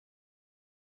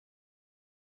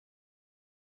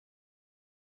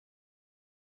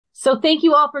So thank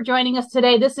you all for joining us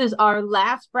today. This is our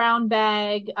last brown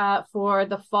bag for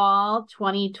the fall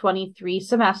 2023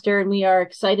 semester, and we are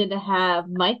excited to have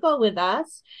Michael with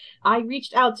us. I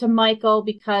reached out to Michael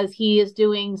because he is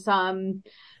doing some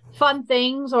fun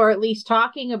things, or at least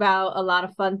talking about a lot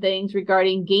of fun things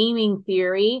regarding gaming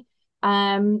theory.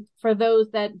 For those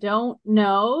that don't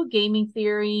know, gaming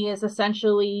theory is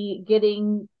essentially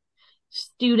getting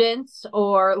students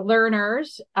or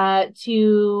learners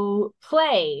to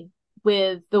play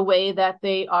with the way that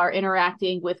they are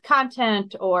interacting with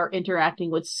content or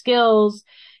interacting with skills.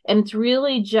 And it's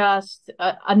really just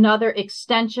another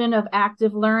extension of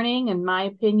active learning, in my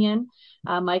opinion.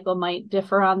 Michael might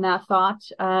differ on that thought.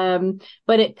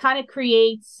 But it kind of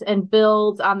creates and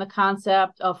builds on the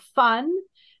concept of fun.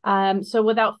 So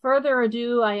without further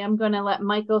ado, I am going to let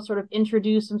Michael sort of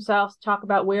introduce himself, talk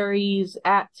about where he's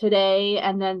at today,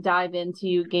 and then dive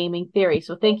into gaming theory.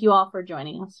 So thank you all for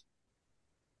joining us.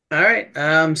 All right.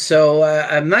 So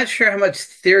I'm not sure how much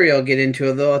theory I'll get into,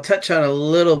 although I'll touch on a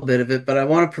little bit of it, but I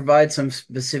want to provide some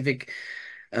specific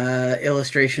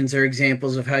illustrations or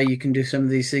examples of how you can do some of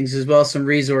these things, as well as some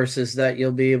resources that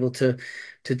you'll be able to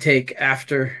take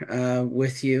after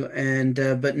with you. And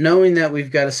but knowing that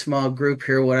we've got a small group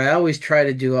here, what I always try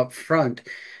to do up front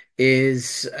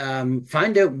is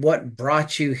find out what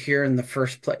brought you here in the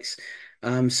first place.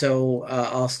 So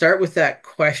I'll start with that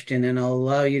question and I'll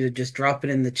allow you to just drop it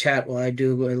in the chat while I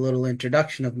do a little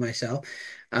introduction of myself.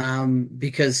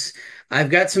 Because I've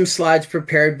got some slides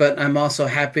prepared, but I'm also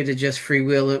happy to just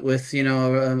freewheel it with,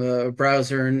 a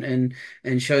browser and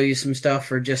show you some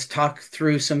stuff, or just talk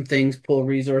through some things, pull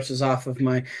resources off of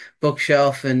my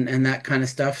bookshelf and that kind of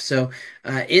stuff. So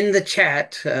in the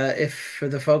chat, if for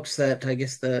the folks that, I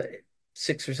guess, the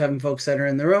 6 or 7 folks that are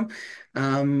in the room,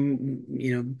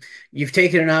 you've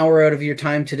taken an hour out of your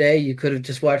time today. You could have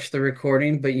just watched the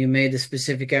recording, but you made a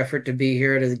specific effort to be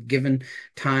here at a given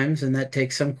times, and that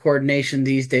takes some coordination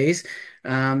these days.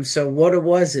 So what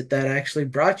was it that actually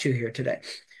brought you here today?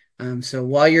 So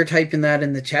while you're typing that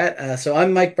in the chat, so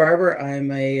I'm Mike Barber. I'm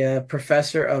a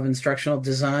professor of instructional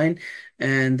design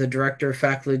and the director of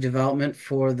faculty development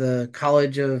for the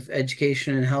College of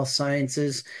Education and Health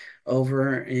Sciences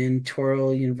over in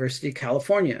Touro University,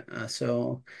 California.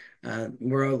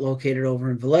 We're located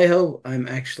over in Vallejo. I'm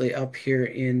actually up here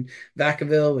in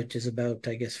Vacaville, which is about,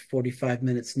 I guess, 45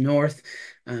 minutes north.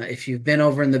 If you've been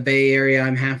over in the Bay Area,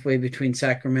 I'm halfway between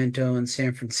Sacramento and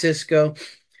San Francisco.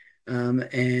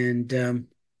 Best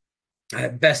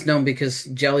known because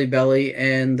Jelly Belly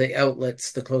and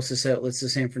the closest outlets to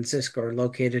San Francisco, are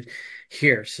located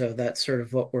here. So that's sort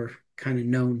of what we're kind of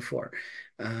known for.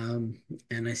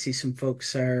 And I see some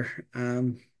folks are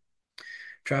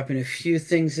dropping a few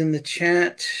things in the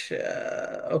chat.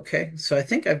 Okay, so I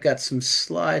think I've got some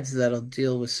slides that'll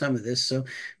deal with some of this. So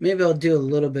maybe I'll do a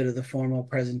little bit of the formal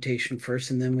presentation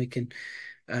first, and then we can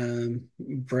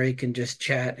break and just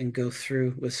chat and go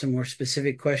through with some more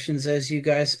specific questions as you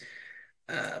guys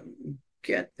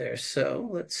get there. So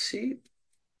let's see.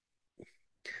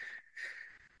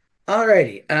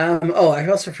 Alrighty. I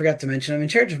also forgot to mention I'm in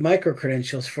charge of micro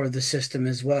credentials for the system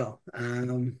as well,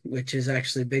 which is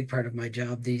actually a big part of my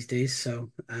job these days.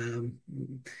 And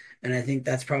I think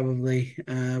that's probably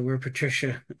where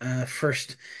Patricia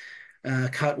first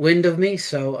caught wind of me.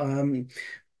 So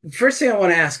first thing I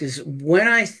want to ask is, when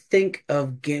I think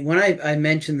of when I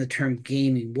mention the term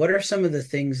gaming, what are some of the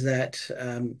things that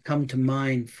come to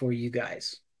mind for you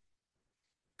guys?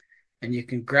 And you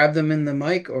can grab them in the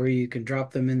mic or you can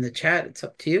drop them in the chat. It's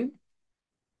up to you.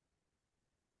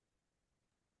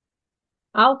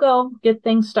 I'll go get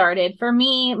things started. For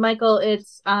me, Michael,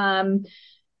 it's uh,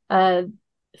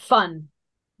 fun.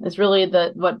 Is really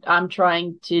the what I'm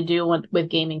trying to do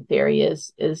with gaming theory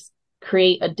is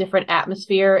create a different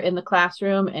atmosphere in the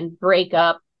classroom and break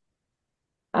up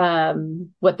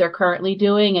what they're currently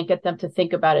doing and get them to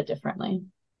think about it differently.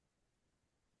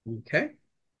 Okay.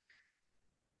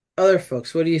 Other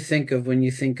folks, what do you think of when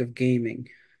you think of gaming?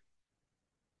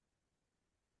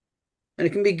 And it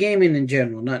can be gaming in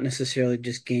general, not necessarily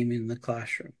just gaming in the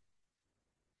classroom.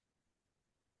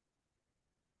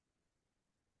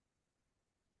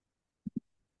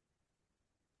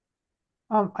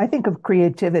 I think of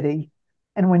creativity,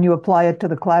 and when you apply it to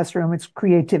the classroom, it's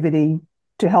creativity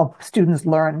to help students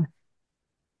learn.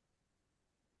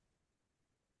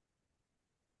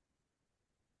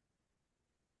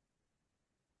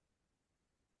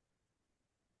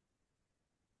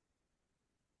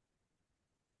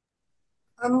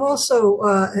 I'm also,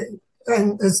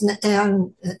 and as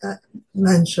Anne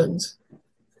mentioned,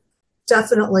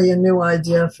 definitely a new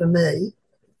idea for me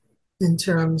in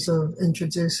terms of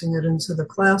introducing it into the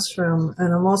classroom.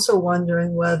 And I'm also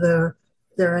wondering whether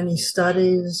there are any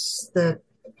studies that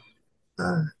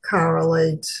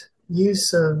correlate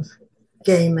use of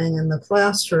gaming in the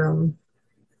classroom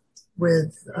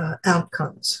with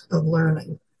outcomes of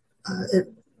learning,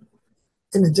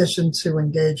 in addition to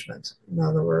engagement. In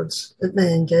other words, it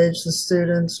may engage the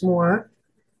students more,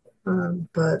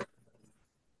 but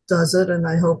does it, and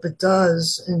I hope it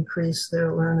does, increase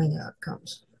their learning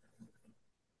outcomes?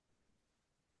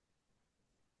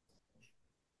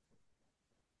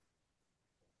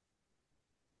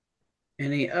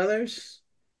 Any others?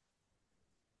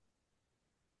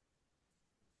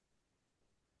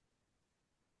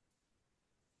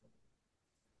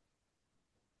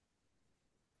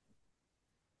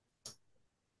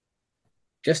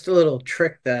 Just a little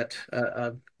trick that,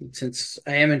 since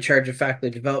I am in charge of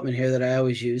faculty development here, that I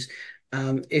always use.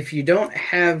 If you don't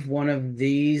have one of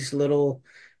these little,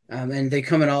 and they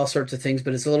come in all sorts of things,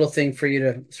 but it's a little thing for you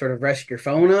to sort of rest your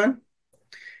phone on,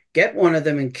 get one of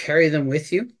them and carry them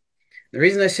with you. The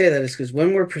reason I say that is because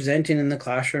when we're presenting in the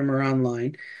classroom or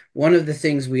online, one of the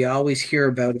things we always hear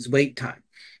about is wait time.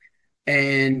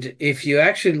 And if you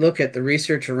actually look at the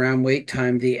research around wait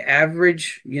time, the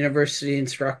average university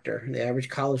instructor, the average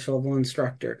college level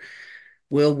instructor,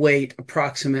 will wait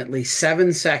approximately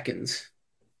 7 seconds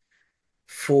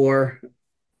for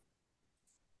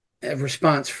a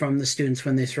response from the students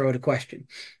when they throw out a question.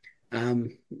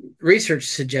 Research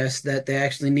suggests that they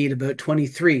actually need about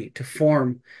 23 to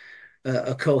form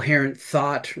a coherent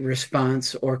thought,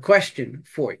 response, or question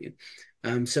for you.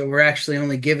 So we're actually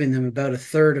only giving them about a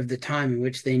third of the time in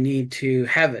which they need to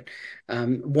have it.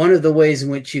 One of the ways in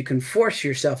which you can force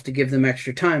yourself to give them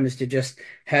extra time is to just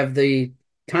have the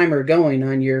timer going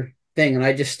on your thing. And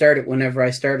I just start it whenever I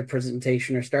start a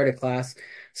presentation or start a class,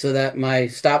 so that my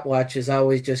stopwatch is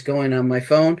always just going on my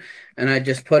phone. And I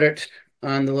just put it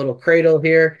on the little cradle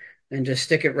here and just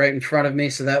stick it right in front of me.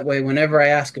 So that way, whenever I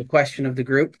ask a question of the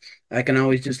group, I can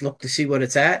always just look to see what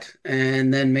it's at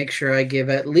and then make sure I give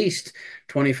at least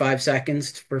 25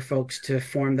 seconds for folks to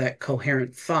form that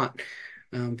coherent thought,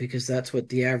 because that's what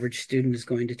the average student is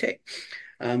going to take.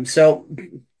 So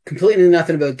completely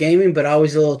nothing about gaming, but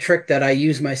always a little trick that I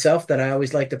use myself that I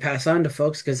always like to pass on to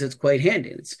folks because it's quite handy.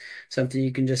 It's something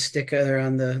you can just stick either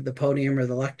on the podium or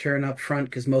the lectern up front,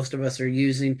 because most of us are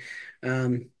using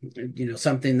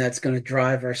something that's going to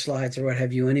drive our slides or what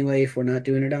have you anyway, if we're not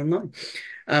doing it online.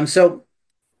 So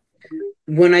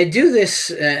when I do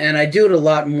this, and I do it a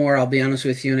lot more, I'll be honest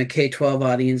with you, in a K-12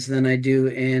 audience than I do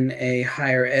in a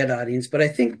higher ed audience, but I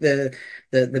think the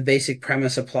basic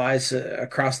premise applies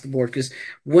across the board, because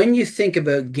when you think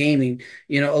about gaming,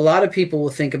 a lot of people will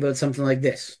think about something like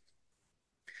this.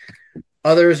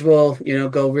 Others will,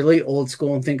 go really old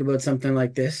school and think about something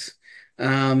like this.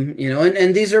 And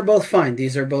these are both fine.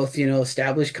 These are both,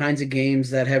 established kinds of games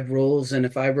that have rules. And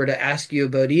if I were to ask you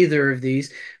about either of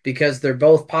these, because they're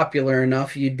both popular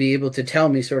enough, you'd be able to tell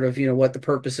me sort of, what the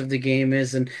purpose of the game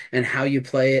is and how you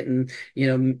play it. And,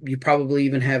 you probably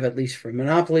even have, at least for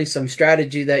Monopoly, some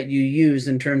strategy that you use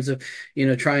in terms of,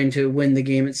 trying to win the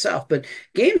game itself. But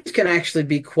games can actually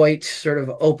be quite sort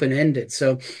of open-ended.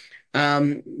 So,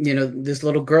 this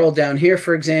little girl down here,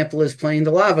 for example, is playing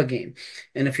the lava game.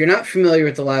 And if you're not familiar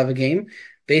with the lava game,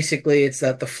 basically it's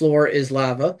that the floor is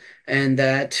lava and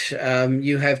that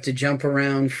you have to jump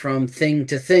around from thing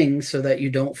to thing so that you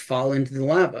don't fall into the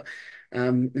lava.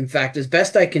 In fact, as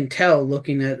best I can tell,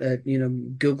 looking at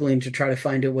Googling to try to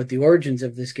find out what the origins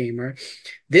of this game are,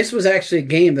 this was actually a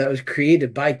game that was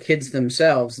created by kids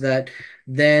themselves that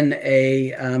then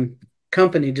a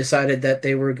company decided that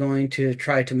they were going to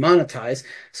try to monetize.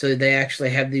 So they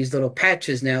actually have these little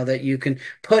patches now that you can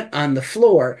put on the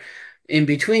floor in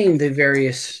between the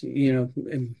various,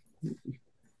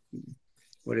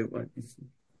 what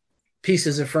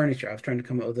pieces of furniture. I was trying to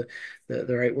come up with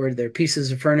the right word there.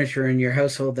 Pieces of furniture in your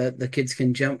household that the kids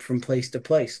can jump from place to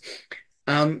place.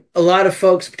 A lot of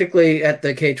folks, particularly at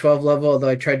the K-12 level, although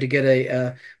I tried to get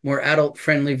a more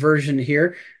adult-friendly version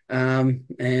here, when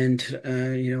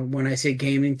I say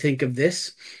gaming, think of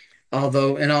this.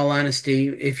 Although, in all honesty,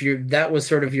 if that was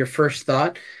sort of your first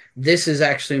thought, this is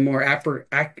actually a more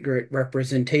accurate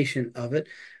representation of it.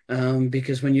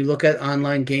 Because when you look at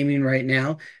online gaming right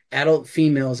now, adult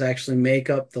females actually make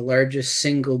up the largest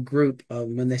single group.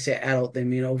 When they say adult, they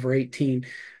mean over 18.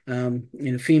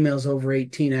 Females over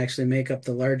 18 actually make up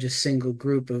the largest single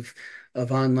group of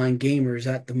online gamers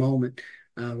at the moment.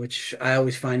 Which I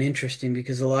always find interesting,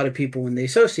 because a lot of people, when they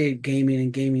associate gaming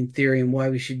and gaming theory and why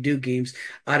we should do games,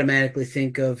 automatically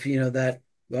think of,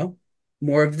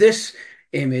 more of this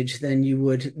image than you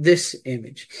would this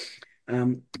image.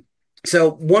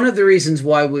 So one of the reasons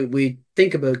why we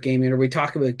think about gaming or we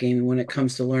talk about gaming when it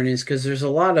comes to learning is because there's a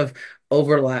lot of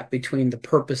overlap between the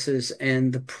purposes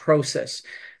and the process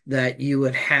that you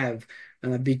would have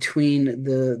between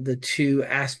the two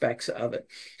aspects of it.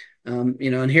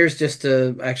 And here's just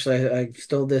actually, I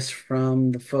stole this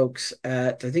from the folks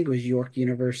at, I think it was York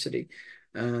University,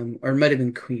 or it might have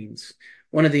been Queen's,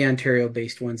 one of the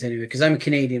Ontario-based ones anyway, because I'm a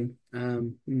Canadian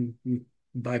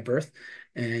by birth,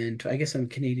 and I guess I'm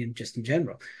Canadian just in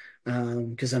general,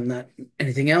 because I'm not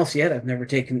anything else yet. I've never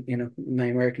taken, my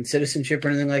American citizenship or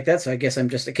anything like that, so I guess I'm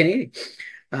just a Canadian.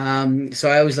 So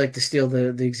I always like to steal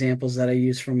the examples that I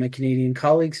use from my Canadian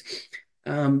colleagues.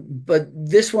 But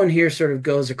this one here sort of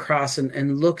goes across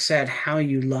and looks at how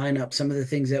you line up some of the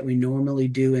things that we normally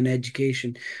do in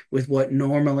education with what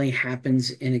normally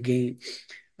happens in a game.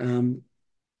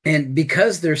 And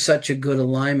because there's such a good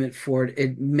alignment for it,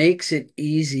 it makes it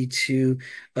easy to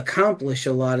accomplish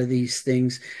a lot of these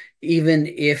things, even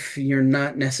if you're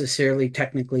not necessarily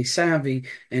technically savvy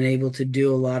and able to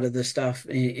do a lot of the stuff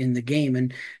in the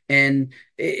game. And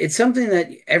it's something that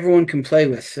everyone can play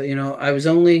with. I was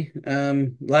only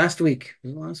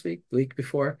week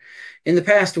before, in the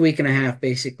past week and a half,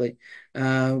 basically,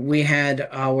 we had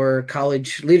our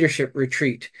college leadership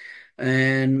retreat.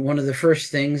 And one of the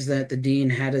first things that the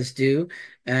dean had us do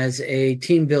as a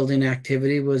team building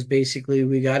activity was basically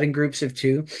we got in groups of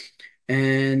two,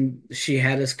 and she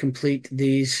had us complete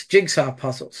these jigsaw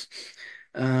puzzles,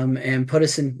 and put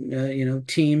us in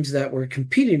teams that were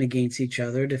competing against each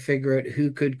other to figure out who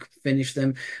could finish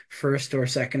them first or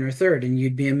second or third. And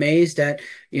you'd be amazed at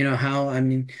how, I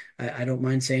mean, I don't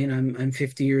mind saying I'm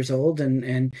 50 years old,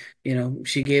 and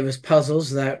she gave us puzzles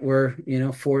that were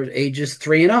for ages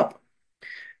 3 and up.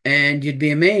 And you'd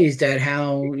be amazed at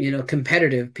how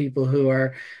competitive people who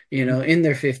are in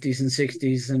their 50s and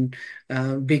 60s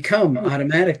and become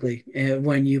automatically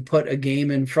when you put a game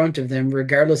in front of them,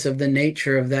 regardless of the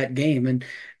nature of that game.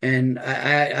 And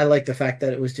I like the fact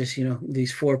that it was just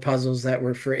these 4 puzzles that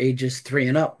were for ages 3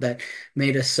 and up that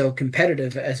made us so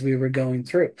competitive as we were going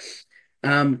through.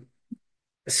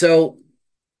 So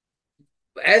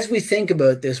as we think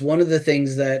about this, one of the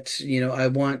things that I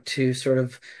want to sort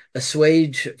of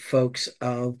assuage folks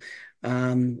of,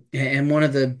 and one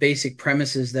of the basic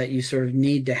premises that you sort of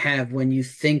need to have when you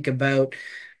think about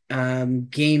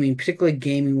gaming, particularly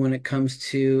gaming when it comes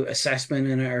to assessment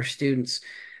and our students.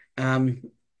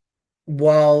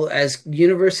 While as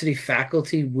university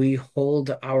faculty, we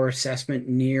hold our assessment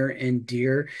near and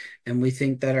dear, and we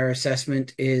think that our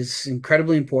assessment is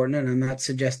incredibly important, and I'm not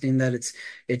suggesting that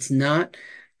it's not,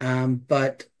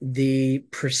 but the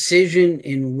precision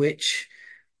in which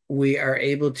we are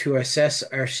able to assess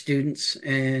our students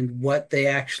and what they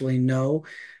actually know,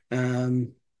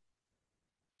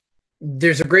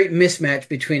 there's a great mismatch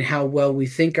between how well we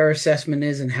think our assessment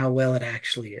is and how well it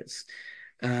actually is.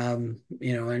 And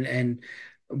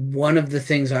one of the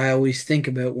things I always think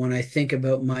about when I think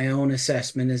about my own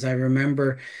assessment is I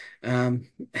remember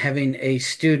having a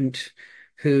student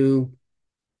who,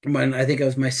 when I think I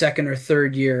was my second or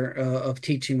third year of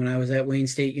teaching when I was at Wayne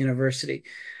State University,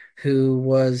 who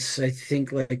was, I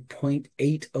think, like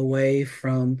 0.8 away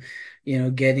from,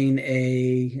 getting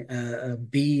a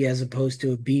B as opposed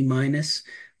to a B minus.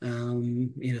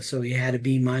 So he had a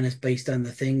B minus based on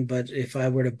the thing, but if I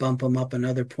were to bump him up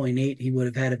another 0.8, he would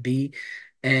have had a B.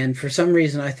 And for some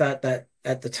reason, I thought that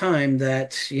at the time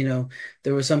that,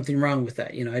 there was something wrong with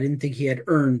that. I didn't think he had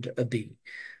earned a B.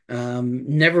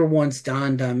 Never once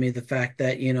dawned on me the fact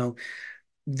that,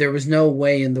 there was no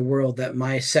way in the world that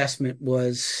my assessment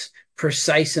was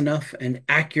precise enough and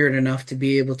accurate enough to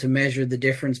be able to measure the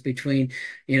difference between,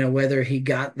 whether he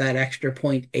got that extra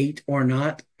 0.8 or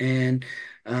not. And,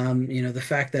 the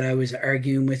fact that I was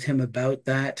arguing with him about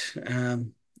that,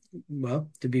 well,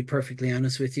 to be perfectly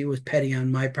honest with you, was petty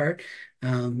on my part.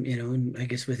 And I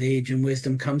guess with age and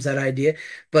wisdom comes that idea.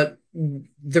 But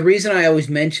the reason I always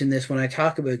mention this when I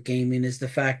talk about gaming is the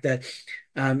fact that,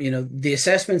 the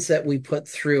assessments that we put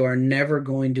through are never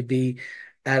going to be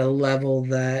at a level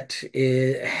that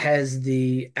it has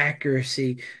the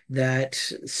accuracy that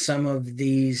some of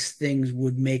these things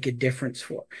would make a difference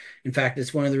for. In fact,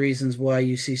 it's one of the reasons why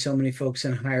you see so many folks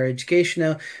in higher education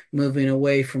now moving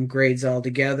away from grades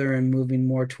altogether and moving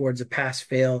more towards a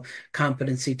pass-fail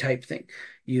competency type thing.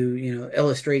 You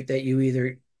illustrate that you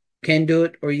either can do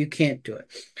it or you can't do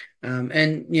it.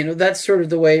 And that's sort of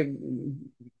the way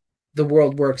the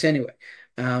world works anyway.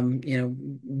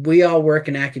 We all work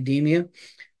in academia.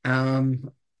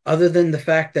 Other than the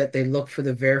fact that they look for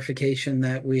the verification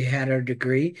that we had our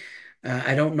degree,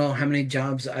 I don't know how many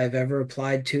jobs I've ever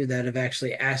applied to that have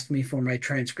actually asked me for my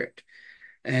transcript.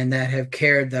 and that have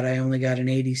cared that I only got an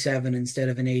 87 instead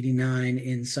of an 89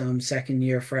 in some second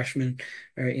year freshman,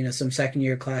 or some second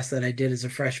year class that I did as a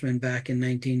freshman back in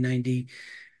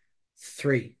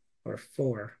 1993 or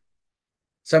 4,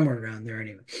 somewhere around there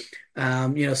anyway.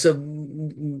 So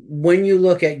when you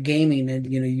look at gaming, and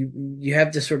you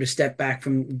have to sort of step back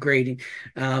from grading.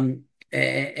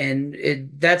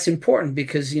 That's important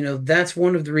because that's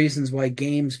one of the reasons why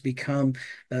games become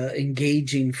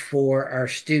engaging for our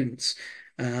students.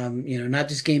 Not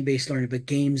just game-based learning, but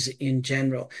games in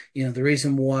general. The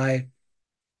reason why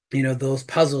those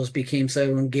puzzles became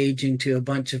so engaging to a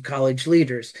bunch of college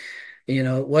leaders.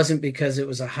 It wasn't because it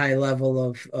was a high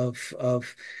level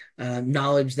of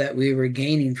knowledge that we were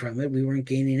gaining from it. We weren't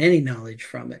gaining any knowledge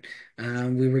from it.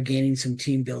 We were gaining some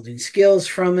team building skills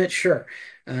from it, sure.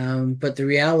 But the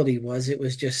reality was it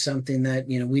was just something that,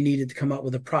 we needed to come up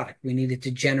with a product. We needed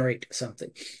to generate something.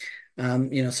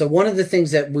 So one of the things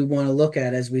that we want to look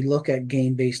at as we look at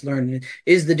game-based learning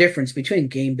is the difference between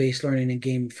game-based learning and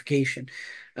gamification.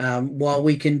 While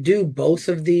we can do both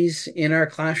of these in our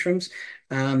classrooms,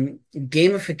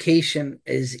 gamification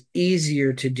is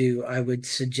easier to do, I would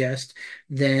suggest,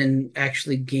 than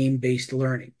actually game-based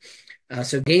learning.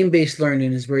 So game-based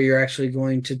learning is where you're actually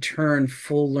going to turn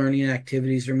full learning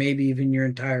activities, or maybe even your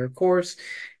entire course,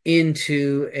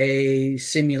 into a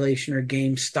simulation or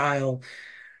game style.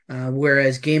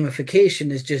 Whereas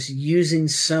gamification is just using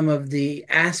some of the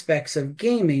aspects of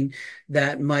gaming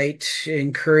that might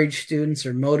encourage students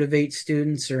or motivate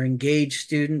students or engage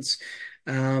students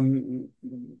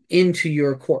into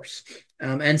your course.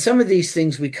 And some of these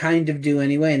things we kind of do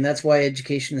anyway, and that's why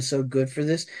education is so good for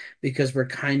this, because we're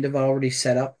kind of already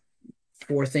set up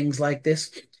for things like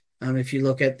this. If you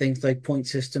look at things like point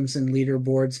systems and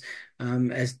leaderboards,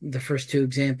 as the first two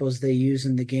examples they use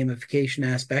in the gamification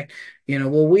aspect,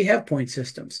 we have point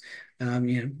systems.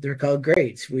 They're called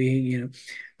grades.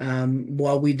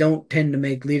 While we don't tend to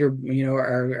make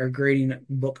our grading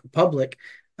book public,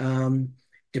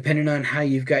 depending on how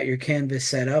you've got your Canvas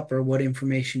set up or what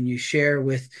information you share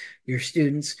with your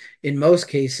students, in most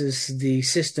cases, the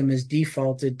system is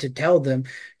defaulted to tell them,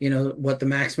 what the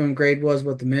maximum grade was,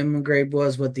 what the minimum grade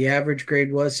was, what the average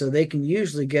grade was, so they can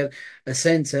usually get a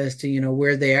sense as to,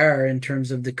 where they are in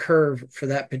terms of the curve for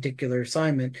that particular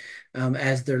assignment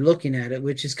as they're looking at it,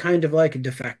 which is kind of like a de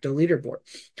facto leaderboard.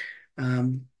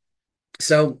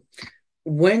 So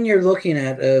when you're looking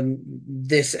at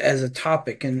this as a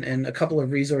topic, and a couple of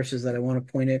resources that I want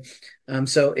to point out.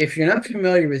 So if you're not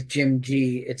familiar with Jim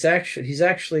G, he's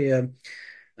actually I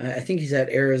think he's at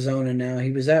Arizona now.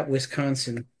 He was at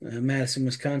Wisconsin, Madison,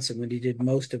 Wisconsin, when he did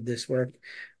most of this work.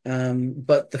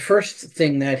 But the first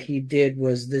thing that he did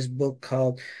was this book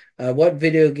called What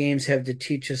Video Games Have to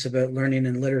Teach Us About Learning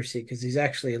and Literacy, because he's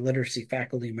actually a literacy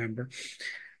faculty member.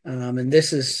 And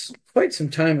this is quite some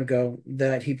time ago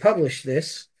that he published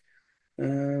this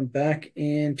back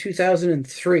in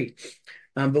 2003.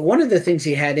 But one of the things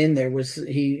he had in there was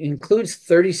he includes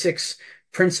 36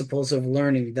 principles of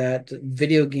learning that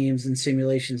video games and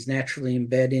simulations naturally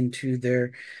embed into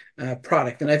their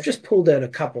product. And I've just pulled out a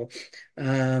couple.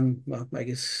 Well, I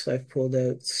guess I've pulled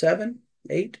out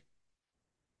eight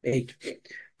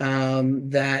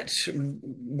that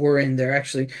were in there.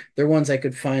 Actually, they're ones I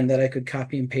could find that I could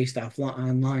copy and paste off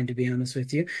online, to be honest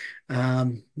with you.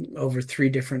 Over 3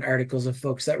 different articles of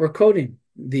folks that were coding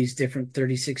these different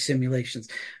 36 simulations,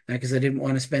 because I didn't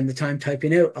want to spend the time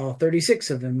typing out all 36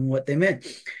 of them and what they meant.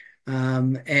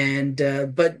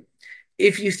 But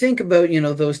if you think about,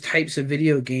 those types of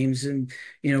video games and,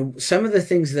 some of the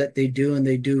things that they do, and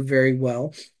they do very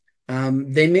well,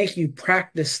 they make you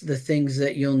practice the things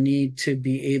that you'll need to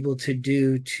be able to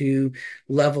do to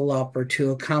level up or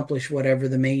to accomplish whatever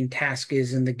the main task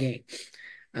is in the game.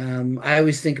 I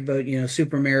always think about,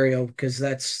 Super Mario, because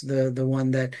that's the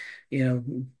one that,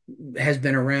 has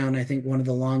been around, I think, one of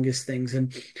the longest things.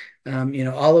 And,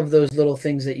 all of those little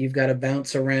things that you've got to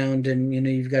bounce around and,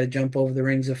 you've got to jump over the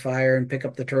rings of fire and pick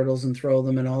up the turtles and throw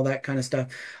them and all that kind of stuff.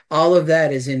 All of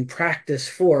that is in practice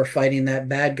for fighting that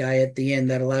bad guy at the end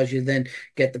that allows you to then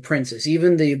get the princess.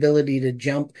 Even the ability to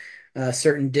jump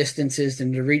certain distances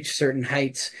and to reach certain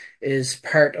heights is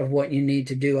part of what you need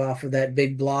to do off of that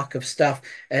big block of stuff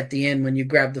at the end when you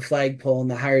grab the flagpole, and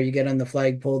the higher you get on the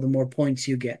flagpole, the more points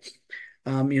you get.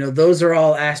 Those are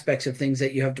all aspects of things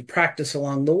that you have to practice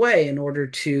along the way in order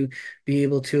to be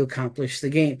able to accomplish the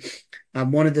game.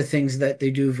 One of the things that they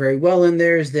do very well in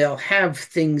there is they'll have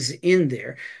things in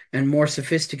there, and more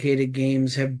sophisticated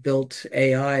games have built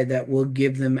AI that will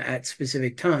give them at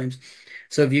specific times.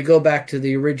 So if you go back to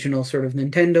the original sort of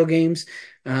Nintendo games,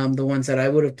 the ones that I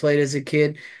would have played as a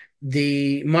kid,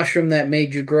 the mushroom that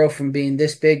made you grow from being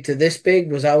this big to this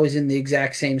big was always in the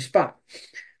exact same spot.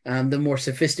 The more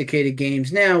sophisticated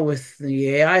games now with the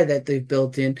AI that they've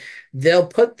built in, they'll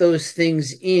put those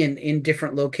things in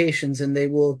different locations, and they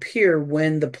will appear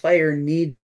when the player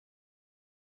needs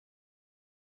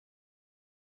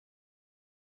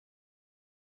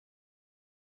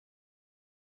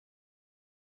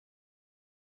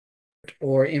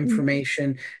or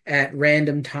information at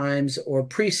random times or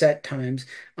preset times.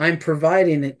 I'm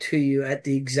providing it to you at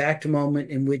the exact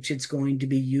moment in which it's going to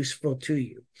be useful to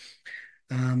you.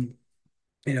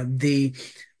 The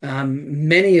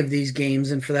many of these games,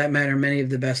 and for that matter, many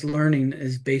of the best learning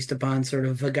is based upon sort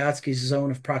of Vygotsky's zone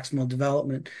of proximal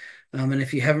development. And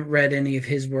if you haven't read any of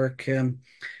his work,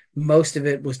 most of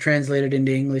it was translated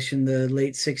into English in the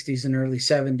late 60s and early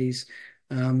 70s.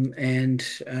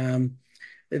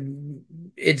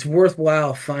 It's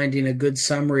worthwhile finding a good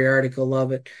summary article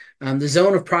of it. The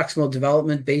zone of proximal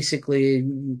development basically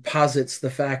posits the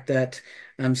fact that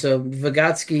so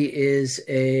Vygotsky is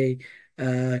a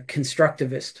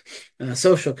constructivist,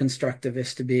 social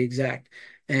constructivist to be exact.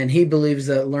 And he believes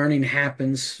that learning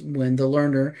happens when the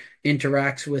learner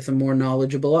interacts with a more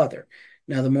knowledgeable other.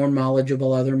 Now, the more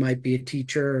knowledgeable other might be a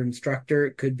teacher or instructor.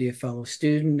 It could be a fellow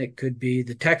student. It could be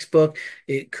the textbook.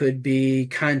 It could be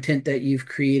content that you've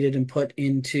created and put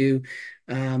into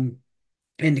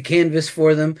Canvas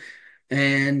for them.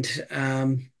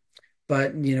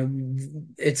 But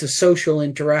it's a social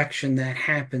interaction that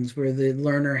happens where the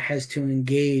learner has to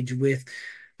engage with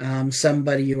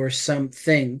somebody or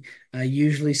something,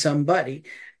 usually somebody.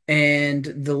 And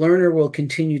the learner will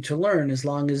continue to learn as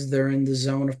long as they're in the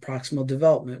zone of proximal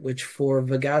development, which for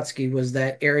Vygotsky was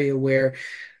that area where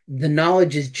the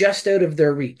knowledge is just out of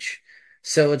their reach.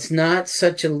 So it's not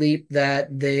such a leap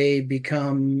that they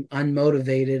become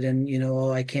unmotivated and,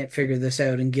 oh, I can't figure this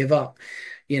out and give up.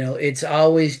 It's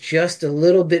always just a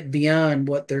little bit beyond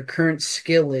what their current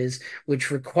skill is,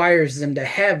 which requires them to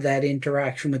have that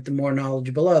interaction with the more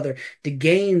knowledgeable other to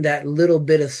gain that little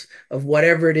bit of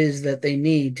whatever it is that they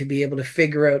need to be able to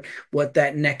figure out what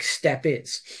that next step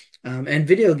is. And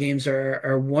video games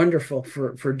are wonderful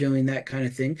for doing that kind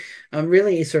of thing.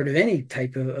 Really, sort of any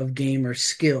type of game or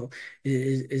skill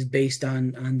is based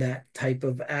on that type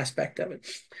of aspect of it.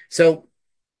 So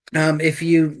if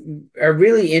you are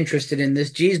really interested in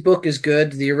this, G's book is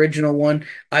good. The original one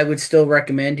I would still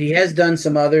recommend. He has done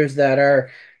some others that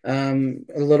are a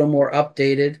little more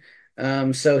updated.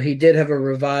 So he did have a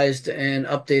revised and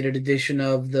updated edition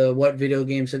of the What Video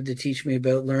Games Have to Teach Me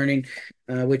About Learning,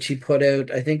 which he put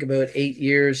out, I think, about 8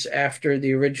 years after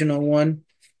the original one.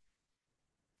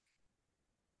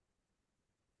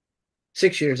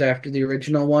 6 years after the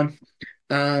original one.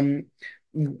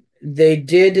 They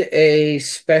did a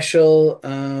special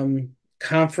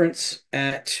conference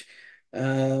at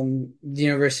the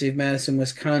University of Madison,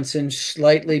 Wisconsin,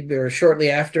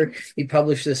 shortly after he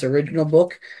published this original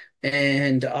book.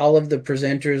 And all of the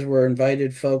presenters were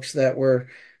invited folks that were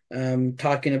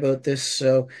talking about this.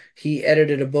 So he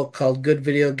edited a book called Good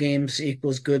Video Games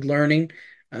Equals Good Learning,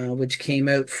 which came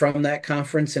out from that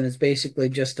conference. And it's basically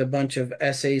just a bunch of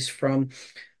essays from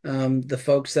the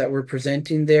folks that were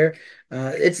presenting there.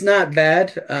 It's not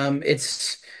bad. It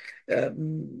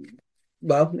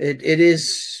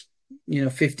is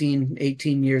 15,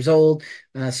 18 years old,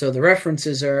 so the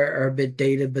references are a bit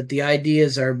dated, but the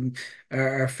ideas are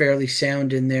fairly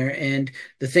sound in there. And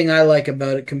the thing I like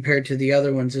about it compared to the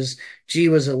other ones is G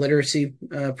was a literacy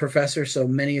professor, so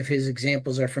many of his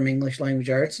examples are from English language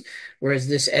arts, whereas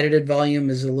this edited volume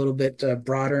is a little bit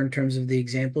broader in terms of the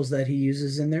examples that he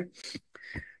uses in there.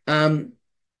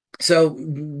 So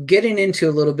getting into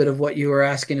a little bit of what you were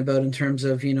asking about in terms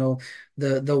of,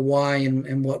 the why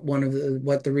and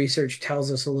what the research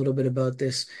tells us a little bit about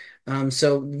this.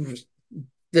 So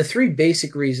the three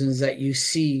basic reasons that you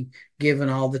see given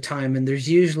all the time, and there's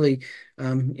usually,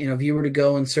 if you were to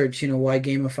go and search, why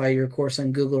gamify your course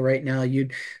on Google right now,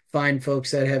 you'd find folks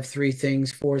that have 3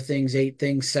 things, 4 things, 8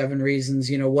 things, 7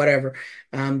 reasons, whatever.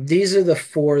 These are the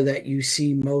 4 that you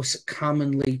see most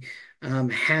commonly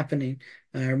happening,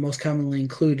 or most commonly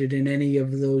included in any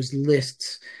of those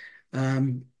lists.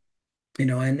 And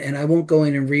I won't go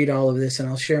in and read all of this, and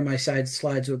I'll share my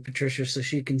slides with Patricia so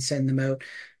she can send them out,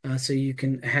 so you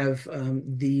can have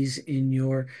these in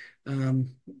your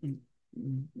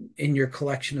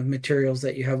collection of materials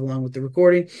that you have along with the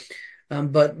recording.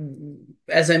 But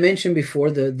as I mentioned before,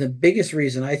 the biggest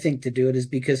reason I think to do it is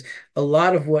because a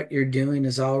lot of what you're doing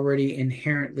is already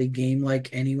inherently game-like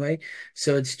anyway.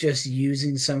 So it's just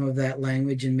using some of that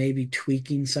language and maybe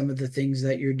tweaking some of the things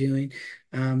that you're doing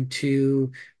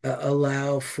to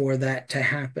allow for that to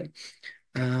happen.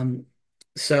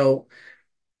 So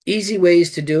easy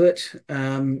ways to do it.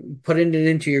 Putting it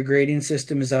into your grading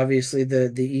system is obviously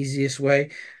the easiest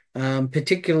way.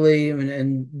 Particularly,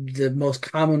 and the most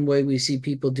common way we see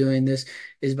people doing this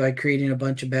is by creating a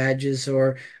bunch of badges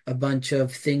or a bunch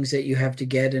of things that you have to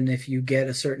get. And if you get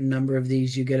a certain number of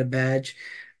these, you get a badge.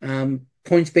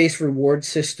 Points-based reward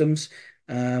systems.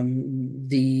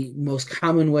 The most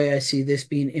common way I see this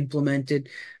being implemented,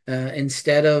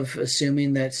 instead of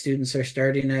assuming that students are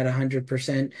starting at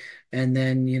 100%, and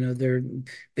then they're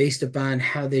based upon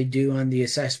how they do on the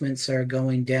assessments are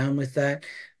going down with that.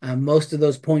 Most of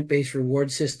those point-based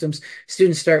reward systems,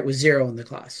 students start with 0 in the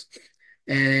class.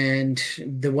 And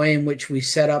the way in which we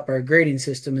set up our grading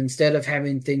system, instead of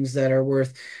having things that are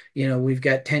worth, we've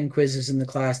got 10 quizzes in the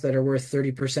class that are worth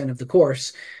 30% of the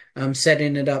course,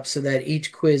 setting it up so that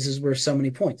each quiz is worth so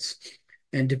many points.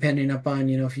 And depending upon,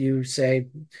 if you say,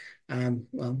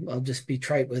 well, I'll just be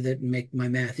trite with it and make my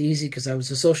math easy because I was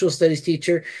a social studies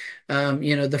teacher.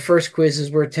 The first quiz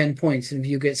is worth 10 points. And if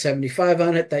you get 75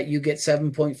 on it, that you get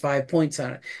 7.5 points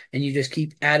on it. And you just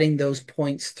keep adding those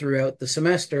points throughout the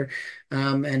semester.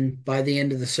 And by the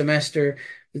end of the semester,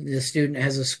 the student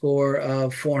has a score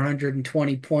of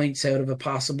 420 points out of a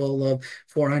possible of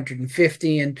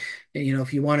 450. And,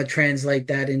 if you want to translate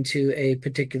that into a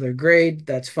particular grade,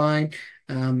 that's fine.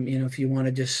 If you want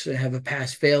to just have a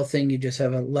pass-fail thing, you just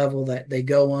have a level that they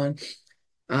go on.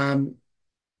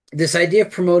 This idea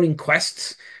of promoting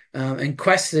quests, and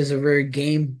quest is a very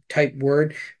game type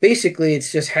word. Basically,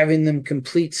 it's just having them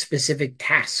complete specific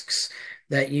tasks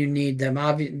that you need them,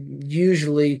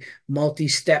 usually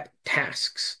multi-step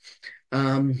tasks.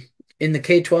 In the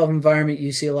K-12 environment,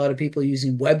 you see a lot of people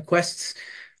using web quests,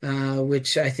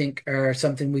 which I think are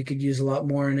something we could use a lot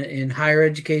more in higher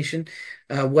education.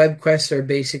 Web quests are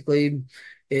basically,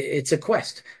 it's a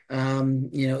quest.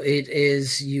 It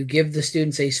is, you give the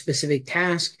students a specific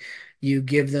task, you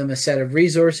give them a set of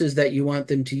resources that you want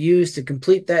them to use to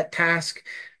complete that task.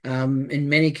 In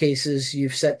many cases,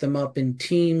 you've set them up in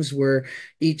teams where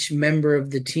each member of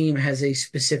the team has a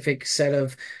specific set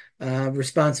of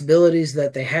responsibilities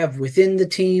that they have within the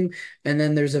team, and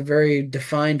then there's a very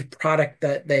defined product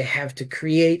that they have to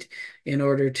create in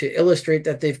order to illustrate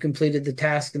that they've completed the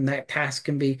task, and that task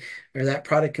can be, or that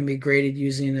product can be graded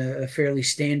using a fairly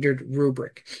standard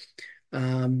rubric.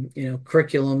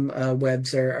 Curriculum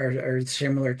webs are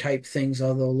similar type things,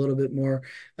 although a little bit more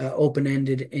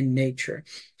open-ended in nature.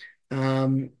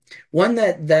 One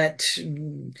that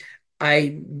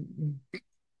I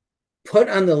put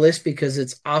on the list because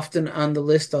it's often on the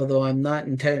list, although I'm not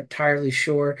entirely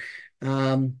sure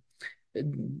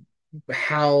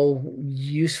how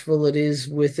useful it is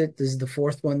with it. This is the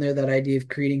fourth one there, that idea of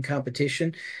creating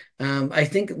competition. I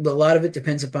think a lot of it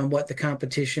depends upon what the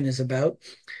competition is about,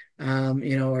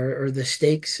 or the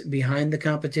stakes behind the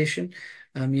competition.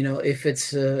 If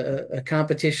it's a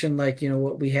competition like,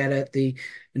 what we had at the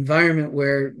environment,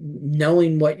 where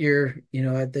knowing what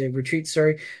at the retreat,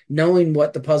 knowing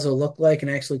what the puzzle looked like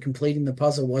and actually completing the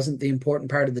puzzle wasn't the important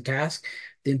part of the task.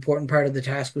 The important part of the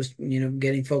task was,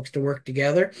 getting folks to work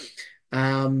together.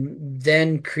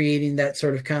 Then creating that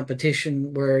sort of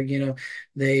competition where,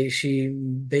 she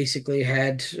basically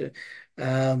had,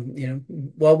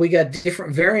 we got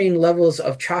different varying levels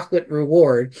of chocolate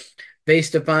reward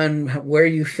based upon where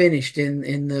you finished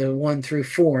in the 1 through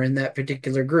 4 in that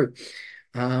particular group.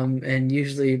 And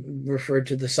usually referred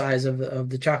to the size of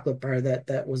the chocolate bar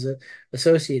that was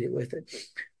associated with it.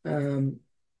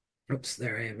 Oops,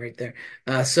 there I am right there.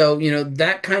 So,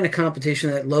 that kind of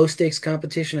competition, that low stakes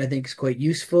competition, I think is quite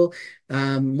useful.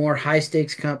 More high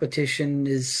stakes competition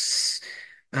is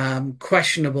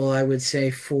questionable, I would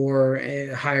say, for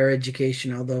higher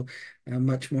education, although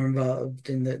much more involved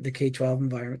in the K-12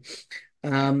 environment.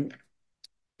 And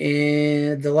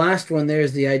the last one there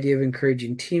is the idea of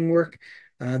encouraging teamwork.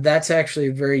 That's actually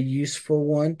a very useful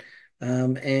one.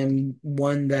 And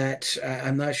one that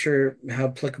I'm not sure how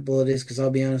applicable it is, because I'll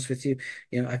be honest with you,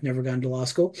 I've never gone to law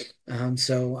school.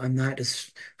 So I'm not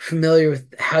as familiar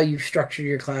with how you've structured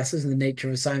your classes and the nature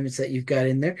of assignments that you've got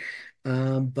in there.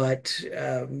 But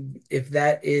if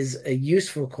that is a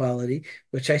useful quality,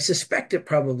 which I suspect it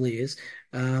probably is,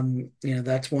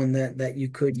 that's one that you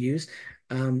could use.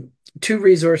 Two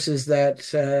resources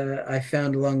that I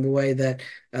found along the way that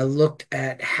looked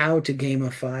at how to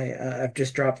gamify, I've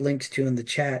just dropped links to in the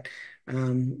chat,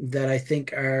 that I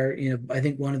think are, I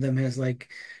think one of them has like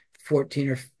 14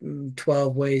 or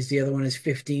 12 ways. The other one is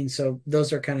 15. So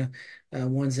those are kind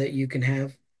of ones that you can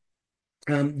have.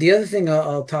 The other thing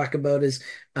I'll talk about is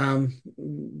some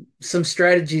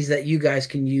strategies that you guys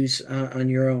can use on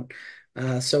your own.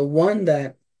 So one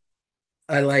that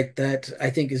I like that I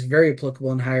think is very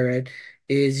applicable in higher ed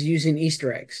is using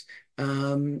Easter eggs.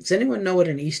 Does anyone know what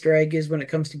an Easter egg is when it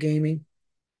comes to gaming?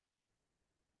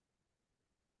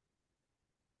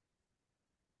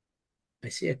 I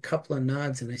see a couple of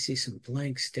nods and I see some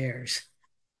blank stares.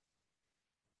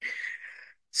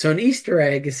 So an Easter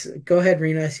egg is, go ahead,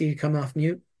 Rena, I see you come off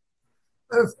mute.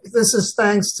 This is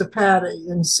thanks to Patty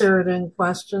inserting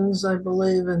questions, I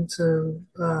believe, into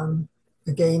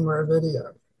a game or a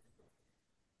video.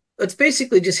 It's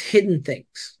basically just hidden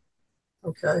things.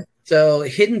 Okay. So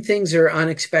hidden things are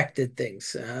unexpected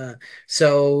things.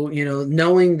 So,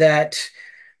 knowing that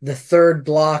the third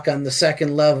block on the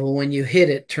second level, when you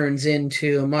hit it, turns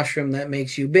into a mushroom that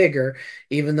makes you bigger,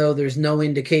 even though there's no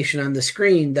indication on the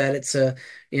screen that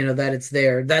that it's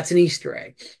there. That's an Easter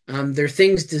egg. There are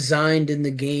things designed in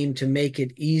the game to make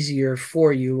it easier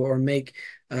for you or make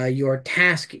your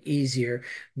task easier,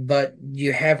 but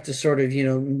you have to sort of,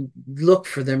 look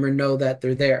for them or know that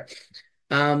they're there.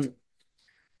 One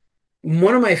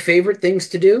of my favorite things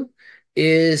to do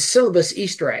is syllabus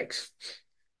Easter eggs.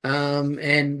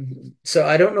 And so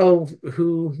I don't know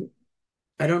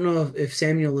if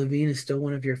Samuel Levine is still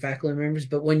one of your faculty members,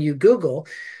 but when you Google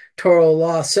Touro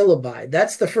Law Syllabi,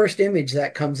 that's the first image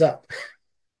that comes up.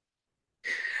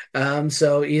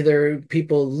 So either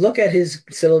people look at his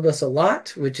syllabus a lot,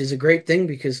 which is a great thing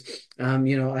because,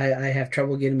 I have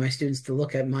trouble getting my students to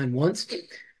look at mine once,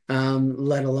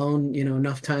 let alone,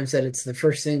 enough times that it's the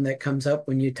first thing that comes up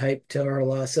when you type Touro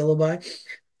Law Syllabi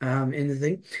in the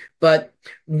thing. But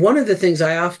one of the things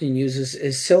I often use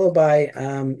is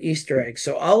syllabi Easter eggs.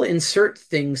 So I'll insert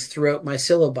things throughout my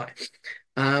syllabi.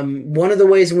 One of the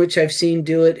ways in which I've seen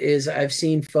do it is I've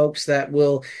seen folks that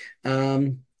will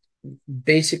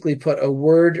basically put a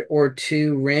word or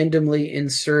two randomly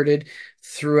inserted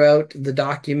throughout the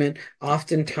document,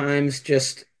 oftentimes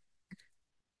just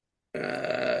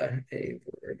a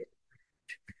word,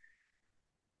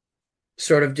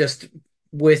 sort of just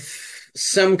with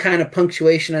some kind of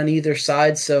punctuation on either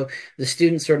side, so the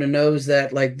student sort of knows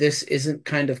that like this isn't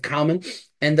kind of common,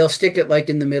 and they'll stick it like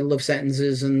in the middle of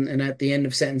sentences and at the end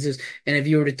of sentences. And if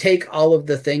you were to take all of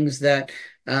the things that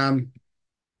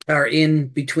are in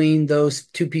between those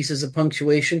two pieces of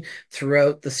punctuation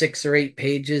throughout the 6 or 8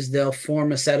 pages, they'll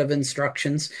form a set of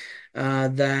instructions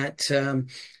that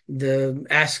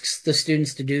asks the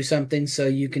students to do something. So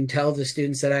you can tell the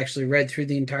students that actually read through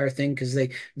the entire thing because they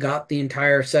got the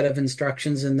entire set of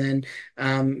instructions, and then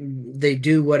they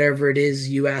do whatever it is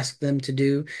you ask them to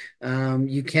do.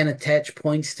 You can attach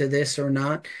points to this or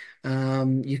not.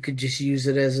 You could just use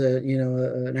it as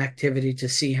an activity to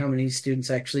see how many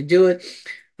students actually do it.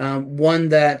 One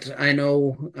that I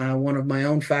know one of my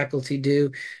own faculty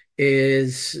do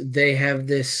is they have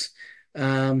this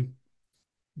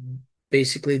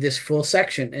basically this full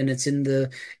section, and it's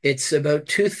about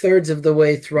 2/3 of the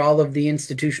way through all of the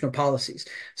institutional policies.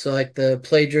 So like the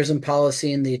plagiarism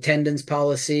policy and the attendance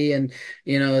policy, and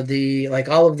like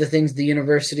all of the things the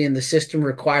university and the system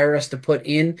require us to put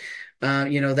in,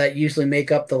 that usually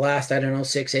make up the last, I don't know,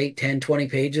 6, 8, 10, 20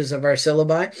 pages of our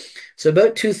syllabi. So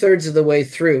about 2/3 of the way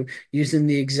through, using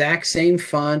the exact same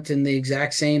font and the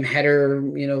exact same header,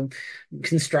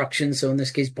 construction. So in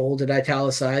this case, bolded,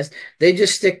 italicized, they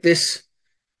just stick this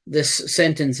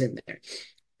sentence in there.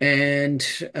 And,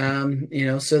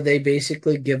 so they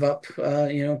basically give up,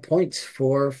 points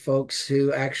for folks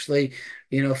who actually,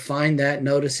 find that,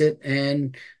 notice it,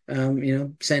 and,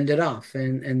 send it off.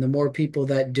 And the more people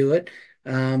that do it,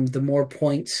 the more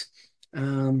points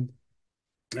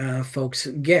folks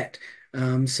get.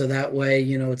 So that way,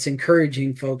 it's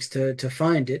encouraging folks to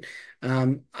find it.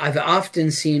 I've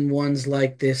often seen ones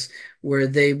like this where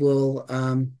they will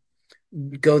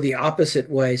go the opposite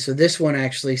way. So this one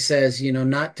actually says,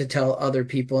 not to tell other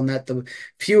people, and that the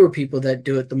fewer people that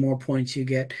do it, the more points you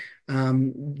get.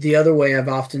 The other way I've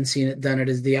often seen it done, it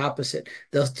is the opposite.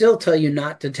 They'll still tell you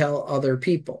not to tell other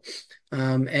people.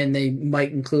 And they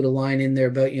might include a line in there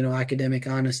about, academic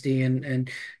honesty and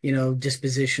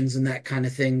dispositions and that kind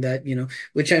of thing that,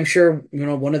 which I'm sure,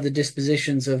 one of the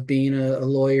dispositions of being a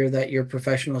lawyer that your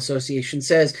professional association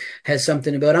says has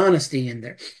something about honesty in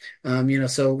there.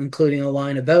 So including a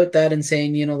line about that and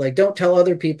saying, like, don't tell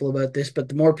other people about this, but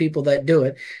the more people that do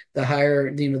it, the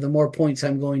higher, the more points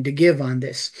I'm going to give on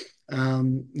this.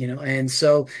 And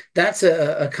so that's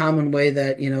a common way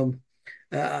that,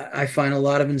 I find a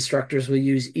lot of instructors will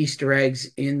use Easter eggs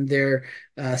in their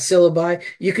syllabi.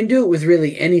 You can do it with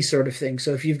really any sort of thing.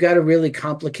 So if you've got a really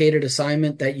complicated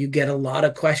assignment that you get a lot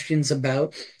of questions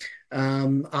about,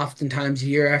 oftentimes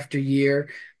year after year,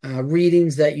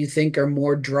 readings that you think are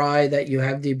more dry that you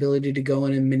have the ability to go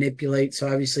in and manipulate. So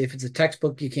obviously if it's a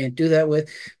textbook, you can't do that with,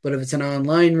 but if it's an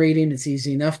online reading, it's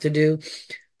easy enough to do.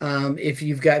 If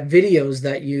you've got videos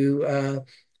that you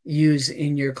use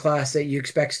in your class that you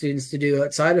expect students to do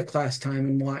outside of class time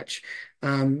and watch,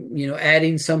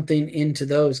 adding something into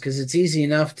those, because it's easy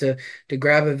enough to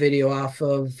grab a video off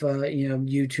of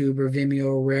YouTube or Vimeo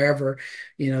or wherever,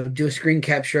 do a screen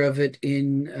capture of it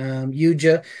in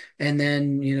UJA, and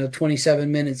then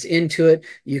 27 minutes into it,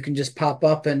 you can just pop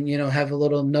up and have a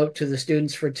little note to the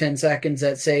students for 10 seconds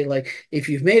that say, like, if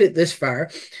you've made it this far,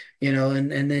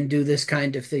 and then do this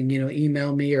kind of thing,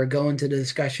 email me or go into the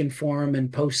discussion forum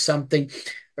and post something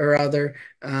or other,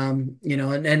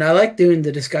 and I like doing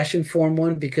the discussion forum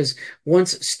one, because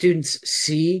once students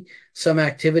see some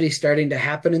activity starting to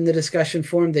happen in the discussion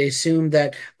forum, they assume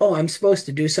that, oh, I'm supposed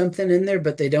to do something in there,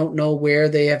 but they don't know where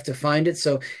they have to find it.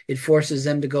 So it forces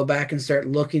them to go back and start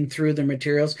looking through the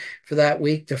materials for that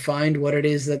week to find what it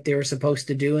is that they were supposed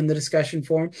to do in the discussion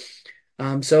forum.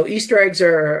 So Easter eggs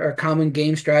are a common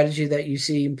game strategy that you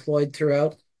see employed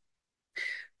throughout.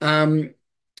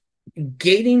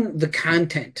 Gating the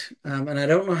content, and I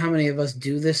don't know how many of us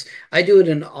do this. I do it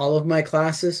in all of my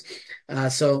classes.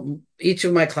 So each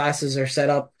of my classes are set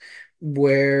up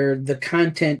where the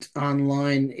content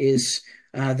online is,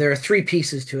 there are 3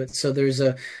 pieces to it. So there's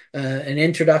an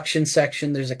introduction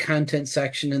section, there's a content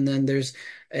section, and then there's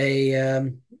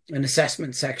an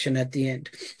assessment section at the end.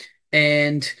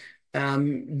 And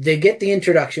they get the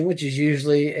introduction, which is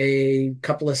usually a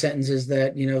couple of sentences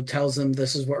that, tells them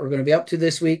this is what we're going to be up to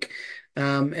this week,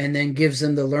 and then gives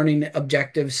them the learning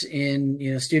objectives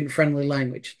in, student-friendly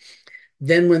language.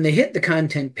 Then when they hit the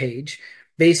content page,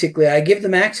 basically I give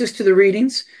them access to the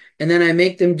readings, and then I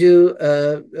make them do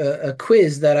a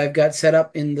quiz that I've got set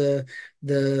up in the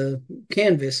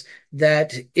Canvas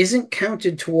that isn't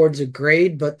counted towards a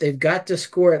grade, but they've got to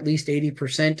score at least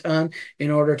 80% on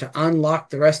in order to unlock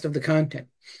the rest of the content.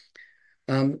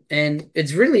 And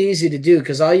it's really easy to do,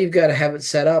 because all you've got to have it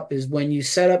set up is when you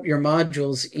set up your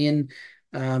modules in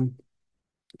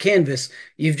Canvas,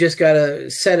 you've just got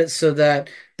to set it so that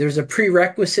there's a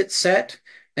prerequisite set,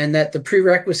 and that the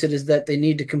prerequisite is that they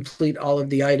need to complete all of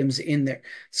the items in there.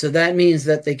 So that means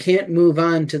that they can't move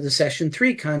on to the session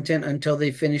 3 content until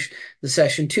they finish the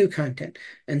session 2 content,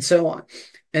 and so on.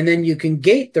 And then you can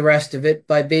gate the rest of it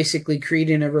by basically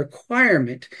creating a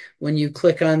requirement. When you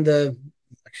click on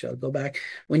actually, I'll go back.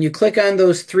 When you click on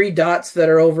those 3 dots that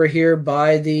are over here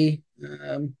by the,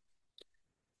 let me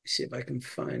see if I can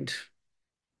find,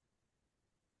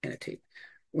 annotate.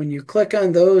 When you click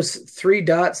on those 3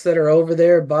 dots that are over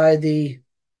there by the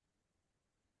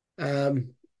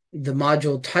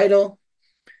module title,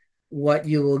 what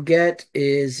you will get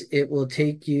is it will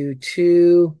take you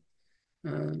to,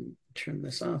 turn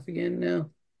this off again now,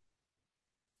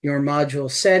 your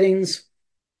module settings,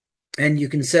 and you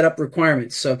can set up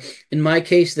requirements. So in my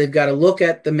case, they've got to look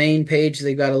at the main page,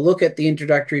 they've got to look at the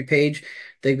introductory page,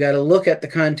 they've got to look at the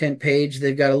content page,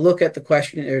 they've got to look at the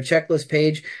question or checklist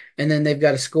page, and then they've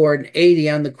got to score an 80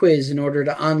 on the quiz in order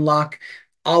to unlock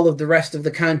all of the rest of the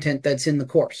content that's in the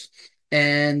course.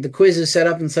 And the quiz is set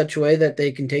up in such a way that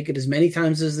they can take it as many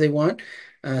times as they want,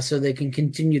 so they can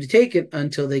continue to take it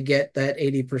until they get that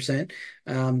 80%.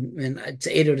 And it's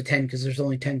 8 out of 10 because there's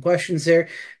only 10 questions there.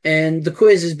 And the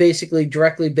quiz is basically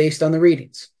directly based on the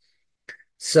readings.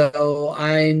 So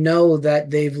I know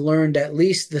that they've learned at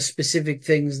least the specific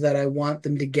things that I want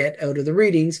them to get out of the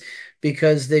readings,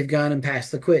 because they've gone and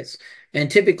passed the quiz. And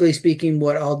typically speaking,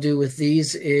 what I'll do with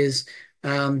these is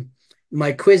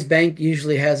my quiz bank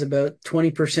usually has about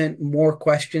 20% more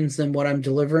questions than what I'm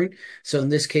delivering. So in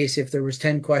this case, if there was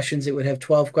 10 questions, it would have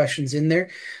 12 questions in there.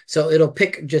 So it'll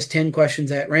pick just 10 questions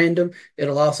at random.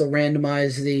 It'll also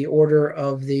randomize the order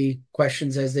of the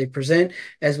questions as they present,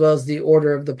 as well as the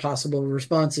order of the possible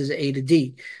responses A to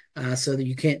D. So that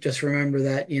you can't just remember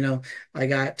that,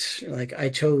 I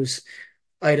chose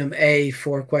item A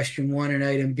for question 1 and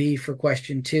item B for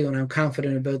question 2, and I'm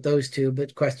confident about those 2,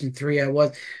 but question 3 I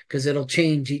was, because it'll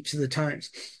change each of the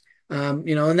times.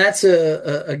 And that's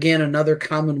again another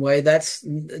common way. That's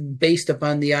based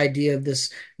upon the idea of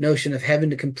this notion of having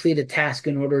to complete a task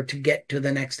in order to get to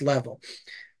the next level.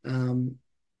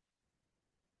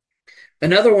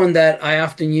 Another one that I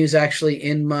often use actually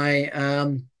in my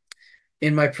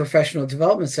professional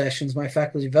development sessions, my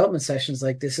faculty development sessions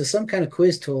like this, is some kind of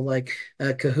quiz tool like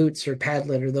Kahoots or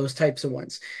Padlet or those types of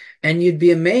ones. And you'd be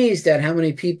amazed at how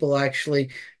many people actually,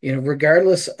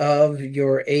 regardless of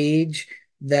your age,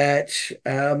 that,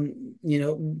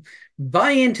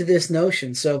 buy into this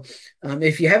notion. So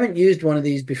if you haven't used one of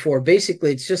these before,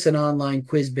 basically it's just an online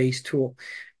quiz-based tool.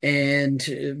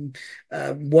 And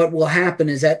what will happen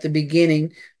is at the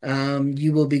beginning,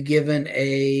 you will be given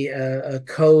a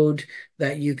code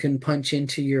that you can punch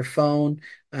into your phone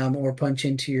or punch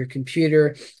into your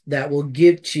computer that will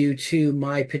get you to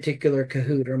my particular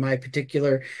Kahoot or my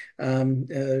particular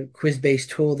quiz-based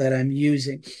tool that I'm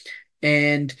using.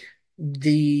 And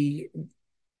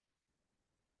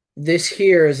this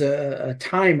here is a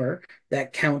timer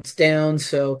that counts down.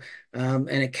 And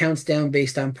it counts down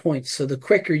based on points. So the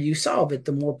quicker you solve it,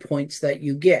 the more points that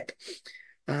you get.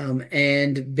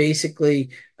 And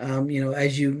basically,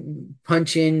 as you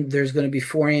punch in, there's going to be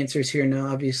 4 answers here. Now,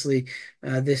 obviously,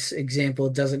 this example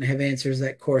doesn't have answers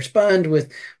that correspond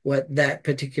with what that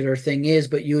particular thing is,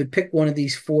 but you would pick one of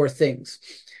these 4 things.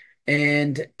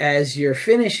 And as you're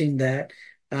finishing that,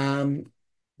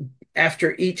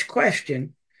 after each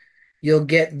question, you'll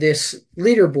get this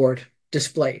leaderboard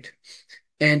displayed.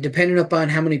 And depending upon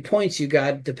how many points you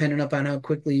got, depending upon how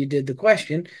quickly you did the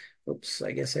question, oops,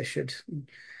 I guess I should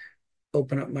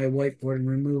open up my whiteboard and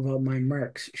remove all my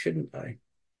marks, shouldn't I?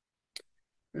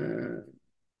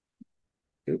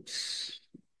 Oops,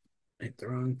 hit the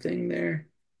wrong thing there.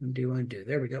 Undo.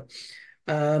 There we go.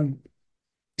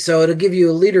 So it'll give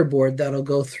you a leaderboard that'll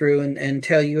go through and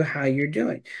tell you how you're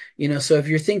doing. So if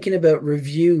you're thinking about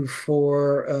review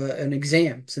for an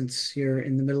exam, since you're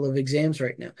in the middle of exams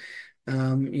right now,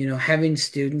 having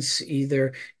students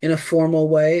either in a formal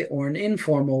way or an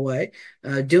informal way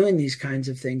doing these kinds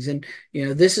of things. And,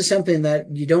 this is something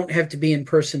that you don't have to be in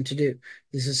person to do.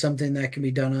 This is something that can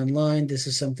be done online. This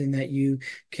is something that you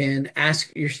can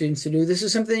ask your students to do. This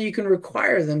is something you can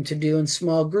require them to do in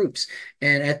small groups.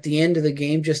 And at the end of the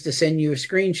game, just to send you a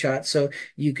screenshot so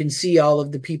you can see all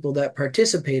of the people that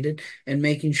participated and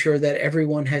making sure that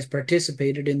everyone has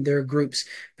participated in their group's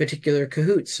particular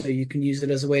Kahoots. So you can use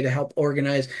it as a way to help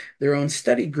organize their own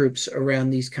study groups around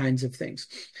these kinds of things.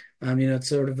 It's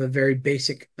sort of a very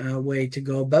basic way to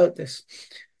go about this.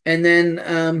 And then,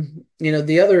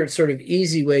 the other sort of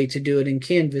easy way to do it in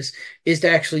Canvas is to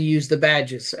actually use the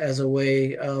badges as a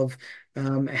way of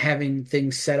having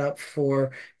things set up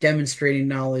for demonstrating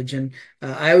knowledge. And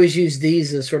I always use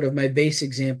these as sort of my base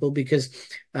example because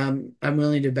I'm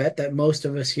willing to bet that most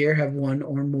of us here have one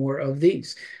or more of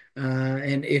these.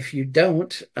 And if you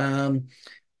don't,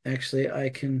 actually, I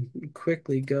can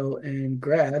quickly go and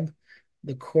grab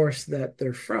the course that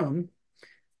they're from.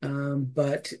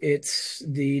 But it's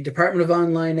the Department of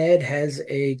Online Ed has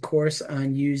a course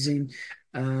on using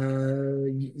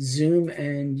Zoom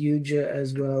and Yuja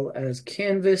as well as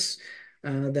Canvas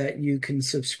that you can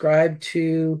subscribe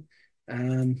to.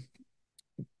 I'll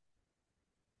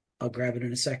grab it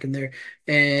in a second there.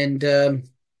 And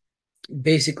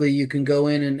basically you can go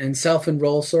in and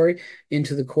self-enroll,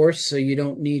 into the course. So you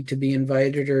don't need to be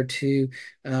invited or to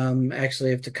actually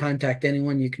have to contact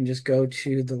anyone. You can just go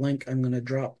to the link I'm going to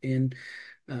drop in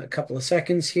a couple of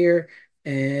seconds here.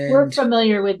 And we're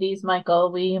familiar with these,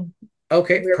 Michael.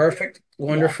 Okay, perfect.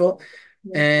 Wonderful.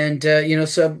 Yeah. And,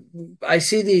 so I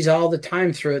see these all the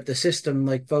time throughout the system.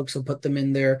 Like folks will put them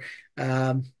in their,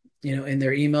 in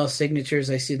their email signatures.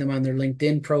 I see them on their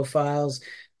LinkedIn profiles.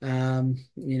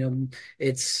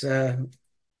 It's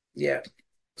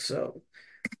so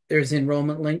there's the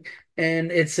enrollment link,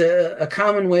 and it's a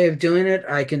common way of doing it.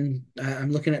 I'm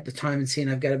looking at the time and seeing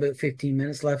I've got about 15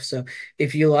 minutes left. So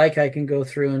if you like, I can go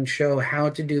through and show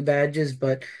how to do badges,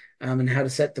 but and how to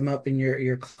set them up in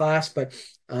your class, but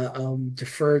I'll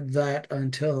defer that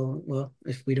until, well,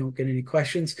 if we don't get any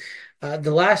questions.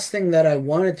 The last thing that I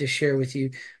wanted to share with you,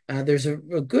 there's a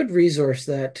good resource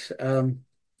that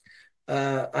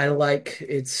I like.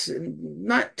 It's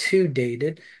not too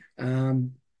dated.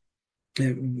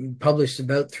 Published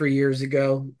about 3 years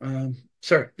ago.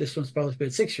 Sorry, this one's published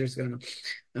about 6 years ago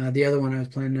now. The other one I was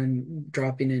planning on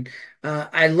dropping in.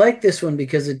 I like this one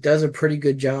because it does a pretty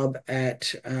good job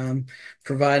at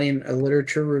providing a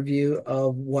literature review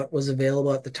of what was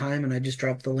available at the time. And I just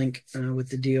dropped the link with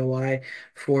the DOI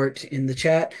for it in the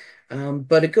chat.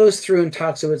 But it goes through and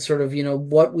talks about sort of,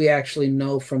 what we actually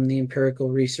know from the empirical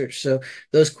research. So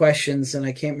those questions, and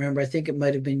I can't remember, I think it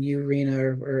might have been you, Rena,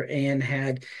 or Anne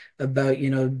had about,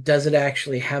 does it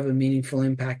actually have a meaningful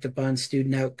impact upon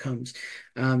student outcomes?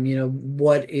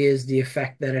 What is the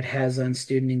effect that it has on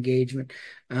student engagement?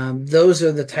 Those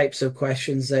are the types of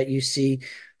questions that you see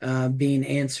being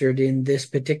answered in this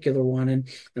particular one. And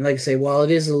like I say, while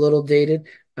it is a little dated,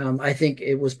 I think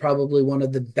it was probably one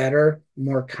of the better,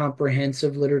 more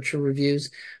comprehensive literature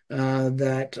reviews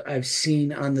that I've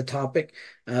seen on the topic,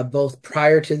 both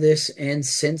prior to this and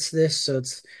since this. So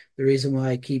it's the reason why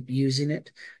I keep using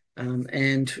it.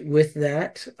 And with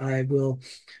that, I will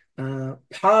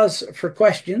pause for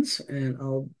questions, and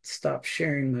I'll stop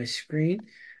sharing my screen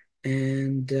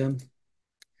and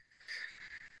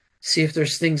see if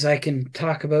there's things I can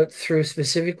talk about through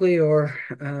specifically, or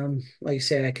like I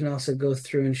say, I can also go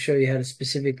through and show you how to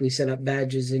specifically set up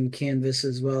badges in Canvas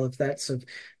as well, if that's of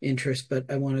interest. But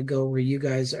I want to go where you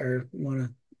guys want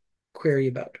to query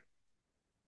about.